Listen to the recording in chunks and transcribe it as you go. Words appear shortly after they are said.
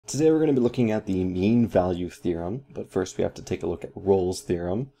Today we're going to be looking at the mean value theorem, but first we have to take a look at Rolle's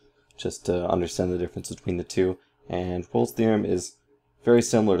theorem, just to understand the difference between the two. And Rolle's theorem is very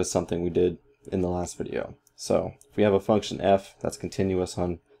similar to something we did in the last video. So, if we have a function f that's continuous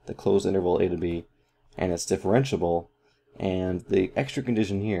on the closed interval a to b, and it's differentiable, and the extra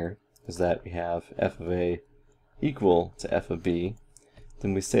condition here is that we have f of a equal to f of b,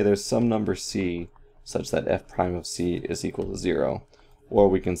 then we say there's some number c such that f prime of c is equal to 0. Or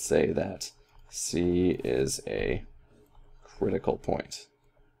we can say that C is a critical point.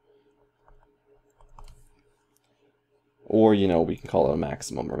 Or, we can call it a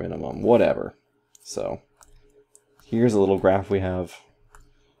maximum or minimum, whatever. So, here's a little graph we have.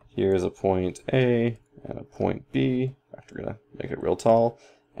 Here's a point A and a point B. In fact, we're going to make it real tall.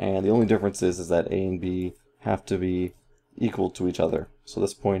 And the only difference is that A and B have to be equal to each other. So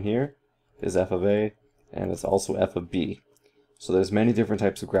this point here is f of A, and it's also f of B. So there's many different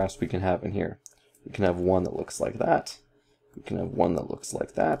types of graphs we can have in here. We can have one that looks like that. We can have one that looks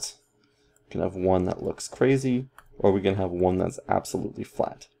like that. We can have one that looks crazy. Or we can have one that's absolutely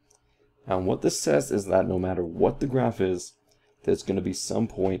flat. And what this says is that no matter what the graph is, there's going to be some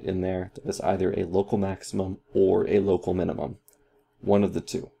point in there that is either a local maximum or a local minimum. One of the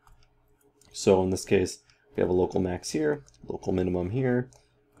two. So in this case, we have a local max here, local minimum here.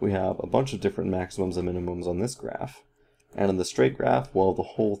 We have a bunch of different maximums and minimums on this graph. And in the straight graph, well, the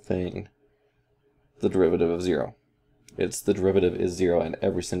whole thing, the derivative of 0. The derivative is 0 at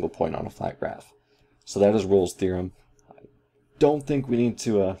every single point on a flat graph. So that is Rolle's theorem. I don't think we need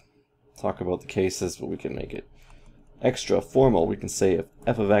to talk about the cases, but we can make it extra formal. We can say if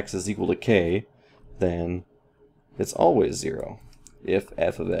f of x is equal to k, then it's always 0. If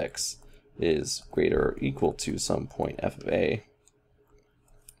f of x is greater or equal to some point f of a,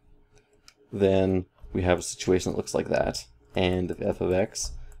 then we have a situation that looks like that. And if f of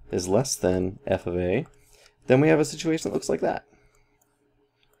x is less than f of a, then we have a situation that looks like that.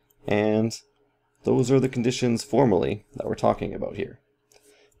 And those are the conditions formally that we're talking about here.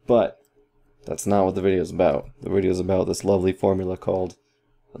 But that's not what the video is about. The video is about this lovely formula called,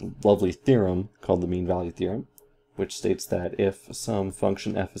 a lovely theorem called the mean value theorem, which states that if some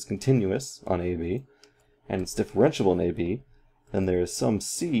function f is continuous on AB, and it's differentiable in AB, then there is some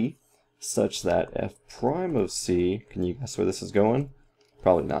c such that f prime of c, can you guess where this is going?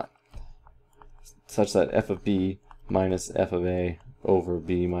 Probably not. Such that f of b minus f of a over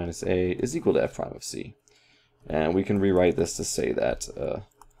b minus a is equal to f prime of c. And we can rewrite this to say that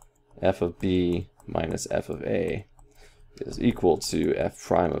f of b minus f of a is equal to f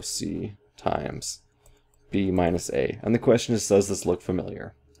prime of c times b minus a. And the question is, does this look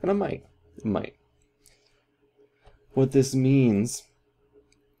familiar? And it might. It might. What this means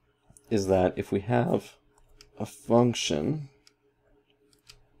is that if we have a function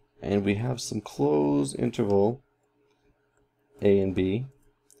and we have some closed interval a and b,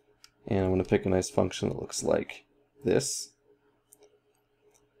 and I'm going to pick a nice function that looks like this,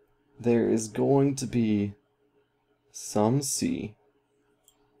 there is going to be some c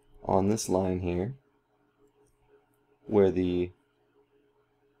on this line here where the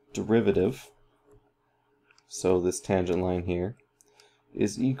derivative, so this tangent line here,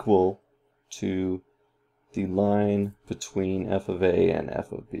 is equal to the line between f of a and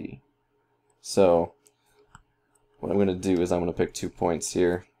f of b. So what I'm going to do is I'm going to pick 2 points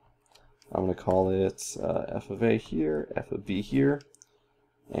here. I'm going to call it f of a here, f of b here,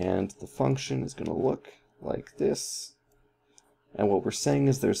 and the function is going to look like this. And what we're saying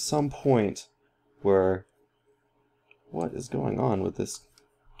is there's some point where, what is going on with this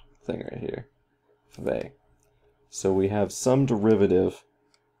thing right here, f of a? So we have some derivative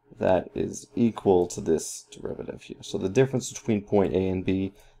that is equal to this derivative here. So the difference between point A and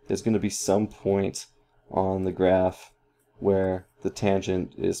B, there's going to be some point on the graph where the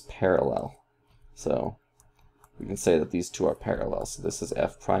tangent is parallel. So we can say that these two are parallel. So this is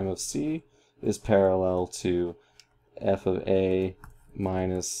f prime of c is parallel to f of a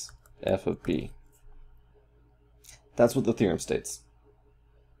minus f of b. That's what the theorem states.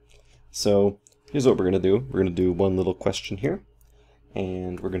 So here's what we're going to do. We're going to do one little question here.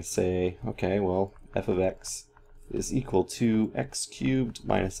 And we're going to say, okay, well, f of x is equal to x cubed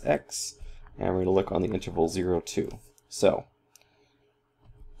minus x. And we're going to look on the interval 0, 2. So,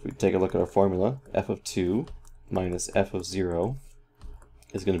 if we take a look at our formula, f of 2 minus f of 0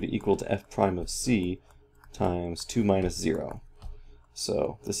 is going to be equal to f prime of c times 2 minus 0.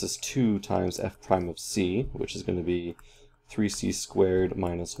 So, this is 2 times f prime of c, which is going to be 3c squared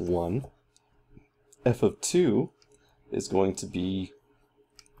minus 1. F of 2 is going to be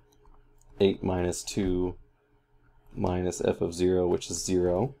 8 minus 2 minus f of 0, which is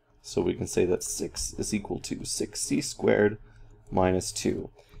 0. So we can say that 6 is equal to 6c squared minus 2.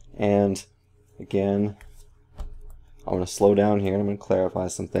 And again, I'm going to slow down here and I'm going to clarify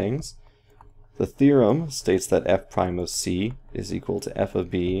some things. The theorem states that f prime of c is equal to f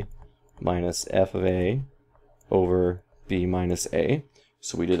of b minus f of a over b minus a.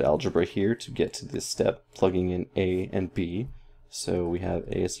 So we did algebra here to get to this step, plugging in a and b. So we have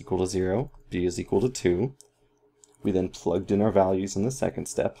a is equal to 0, b is equal to 2. We then plugged in our values in the second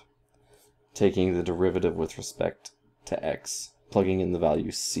step, taking the derivative with respect to x, plugging in the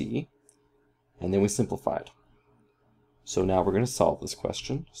value c, and then we simplified. So now we're going to solve this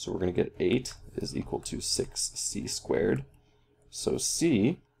question. So we're going to get 8 is equal to 6c squared. So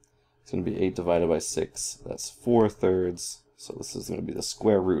c is going to be 8 divided by 6. That's 4/3. So this is going to be the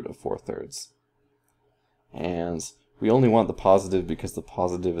square root of 4/3. And we only want the positive because the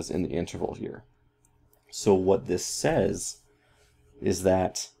positive is in the interval here. So what this says is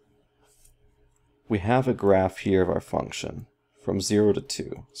that we have a graph here of our function from 0 to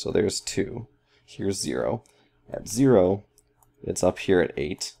 2. So there's 2. Here's 0. At 0, it's up here at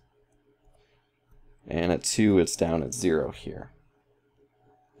 8. And at 2, it's down at 0 here.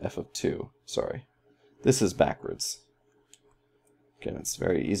 F of 2, sorry. This is backwards. Again, it's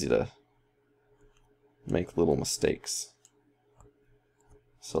very easy to make little mistakes.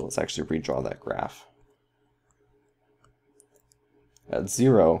 So let's actually redraw that graph. At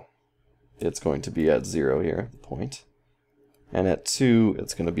 0, it's going to be at 0 here, the point. And at 2,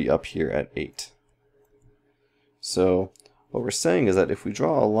 it's going to be up here at 8. So what we're saying is that if we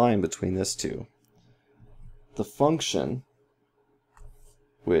draw a line between this two, the function,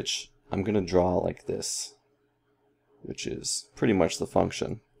 which I'm going to draw like this, which is pretty much the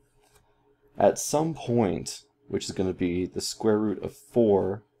function, at some point, which is going to be the square root of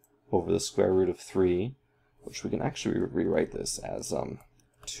 4 over the square root of 3, which we can actually rewrite this as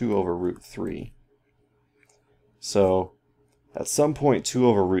 2 over root 3. So at some point 2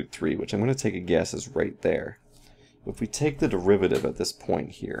 over root 3, which I'm going to take a guess is right there. If we take the derivative at this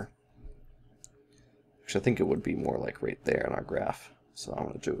point here, which I think it would be more like right there in our graph, so I'm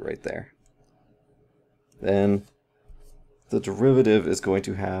going to do it right there, then the derivative is going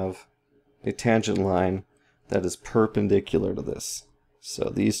to have a tangent line that is perpendicular to this.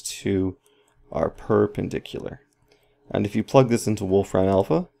 So these two are perpendicular. And if you plug this into Wolfram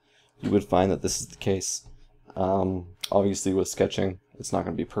Alpha, you would find that this is the case. Obviously with sketching, it's not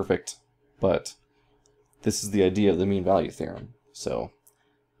going to be perfect, but this is the idea of the mean value theorem. So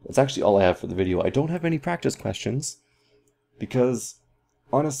that's actually all I have for the video. I don't have any practice questions because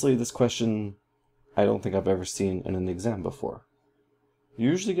honestly this question I don't think I've ever seen in an exam before. You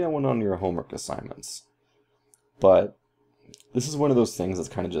usually get one on your homework assignments, but this is one of those things that's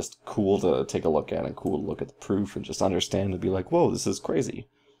kind of just cool to take a look at and cool to look at the proof and just understand and be like, whoa, this is crazy.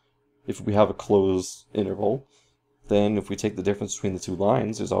 If we have a closed interval, then if we take the difference between the two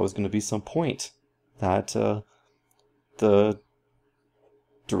lines, there's always going to be some point that the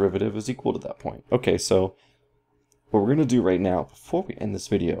derivative is equal to that point. Okay, so what we're going to do right now, before we end this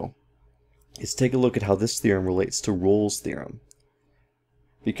video, is take a look at how this theorem relates to Rolle's theorem.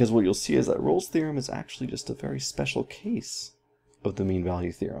 Because what you'll see is that Rolle's theorem is actually just a very special case of the mean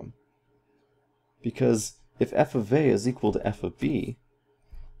value theorem. Because if f of a is equal to f of b,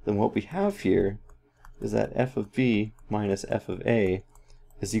 then what we have here is that f of b minus f of a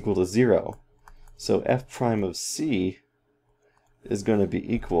is equal to 0. So f prime of c is going to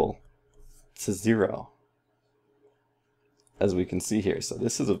be equal to 0, as we can see here. So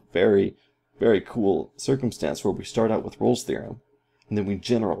this is a very, very cool circumstance where we start out with Rolle's theorem, and then we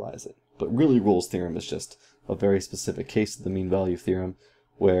generalize it. But really Rolle's theorem is just a very specific case of the mean value theorem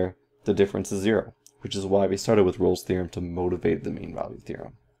where the difference is 0, which is why we started with Rolle's theorem to motivate the mean value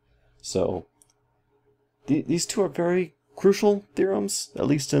theorem. So these two are very crucial theorems, at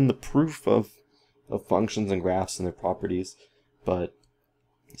least in the proof of functions and graphs and their properties. But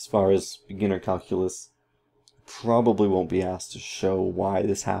as far as beginner calculus, probably won't be asked to show why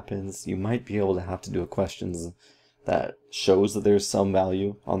this happens. You might be able to have to do a question that shows that there's some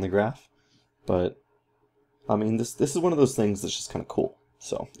value on the graph, but I mean this is one of those things that's just kind of cool.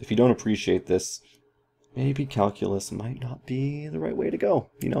 So if you don't appreciate this, maybe calculus might not be the right way to go.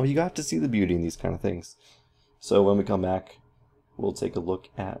 You know, you got to see the beauty in these kind of things. So when we come back, we'll take a look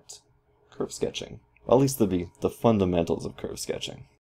at curve sketching. Well, at least the fundamentals of curve sketching.